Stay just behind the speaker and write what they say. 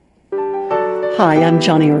Hi, I'm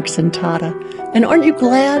Joni Eareckson Tada, and aren't you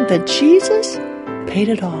glad that Jesus paid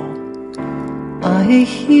it all? I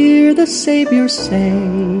hear the Savior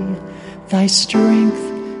say, thy strength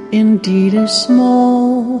indeed is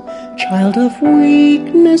small. Child of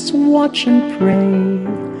weakness, watch and pray.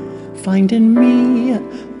 Find in me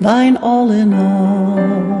thine all in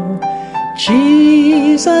all.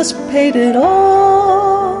 Jesus paid it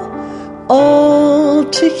all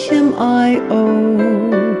to him I owe.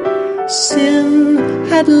 Sin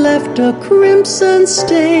had left a crimson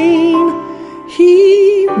stain,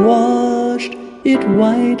 he washed it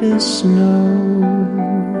white as snow.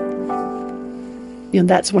 You know,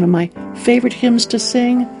 that's one of my favorite hymns to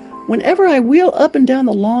sing. Whenever I wheel up and down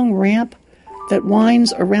the long ramp that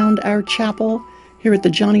winds around our chapel here at the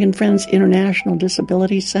Joni and Friends International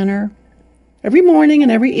Disability Center, every morning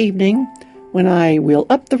and every evening, when I wheel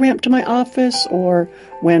up the ramp to my office or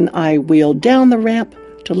when I wheel down the ramp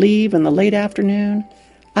to leave in the late afternoon,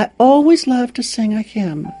 I always love to sing a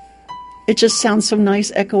hymn. It just sounds so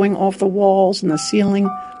nice echoing off the walls and the ceiling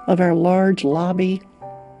of our large lobby.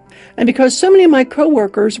 And because so many of my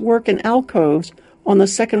coworkers work in alcoves on the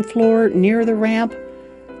second floor near the ramp,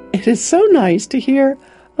 it is so nice to hear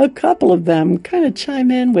a couple of them kind of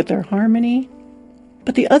chime in with their harmony.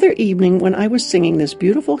 But the other evening when I was singing this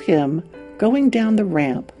beautiful hymn going down the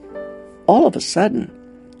ramp, all of a sudden,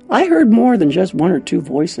 I heard more than just one or two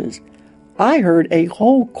voices. I heard a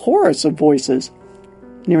whole chorus of voices.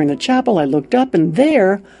 Nearing the chapel, I looked up, and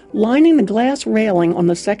there, lining the glass railing on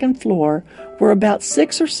the second floor, were about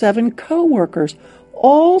 6 or 7 co-workers,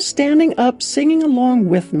 all standing up, singing along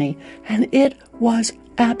with me, and it was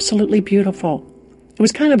absolutely beautiful. It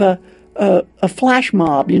was kind of a flash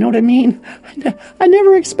mob, you know what I mean? I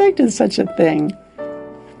never expected such a thing.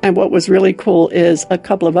 And what was really cool is a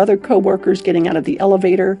couple of other co-workers getting out of the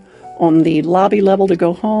elevator on the lobby level to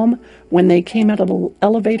go home. When they came out of the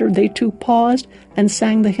elevator, they too paused and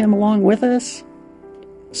sang the hymn along with us.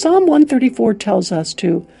 Psalm 134 tells us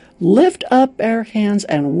to lift up our hands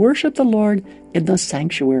and worship the Lord in the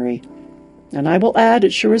sanctuary. And I will add,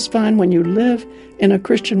 it sure is fun when you live in a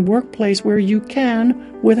Christian workplace where you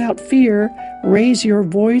can, without fear, raise your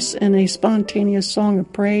voice in a spontaneous song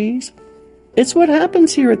of praise. It's what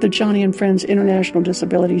happens here at the Joni and Friends International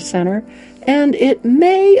Disability Center, and it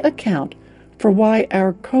may account for why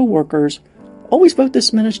our co-workers always vote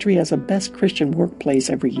this ministry as a best Christian workplace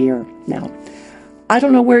every year. Now, I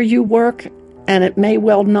don't know where you work, and it may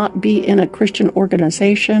well not be in a Christian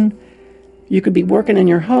organization. You could be working in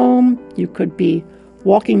your home. You could be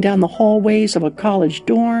walking down the hallways of a college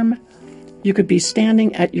dorm. You could be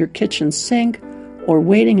standing at your kitchen sink or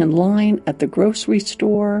waiting in line at the grocery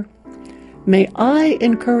store. May I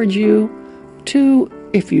encourage you to,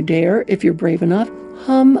 if you dare, if you're brave enough,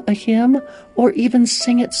 hum a hymn or even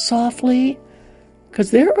sing it softly, because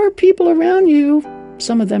there are people around you,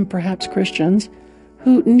 some of them perhaps Christians,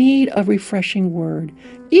 who need a refreshing word.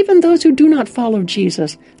 Even those who do not follow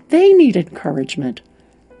Jesus, they need encouragement.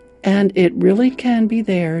 And it really can be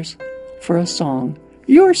theirs for a song,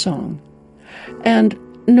 your song. And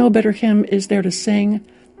no better hymn is there to sing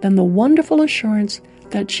than the wonderful assurance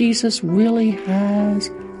that Jesus really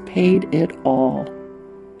has paid it all.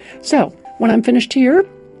 So, when I'm finished here,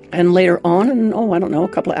 and later on, in, I don't know, a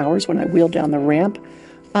couple of hours when I wheel down the ramp,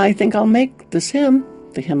 I think I'll make this hymn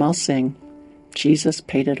the hymn I'll sing. Jesus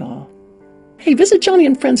paid it all. Hey, visit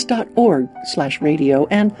joniandfriends.org/radio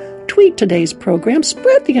and tweet today's program.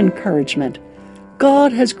 Spread the encouragement.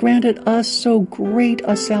 God has granted us so great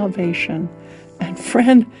a salvation. And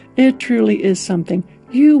friend, it truly is something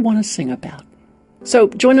you want to sing about. So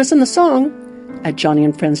join us in the song at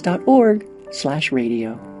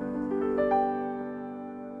joniandfriends.org/radio.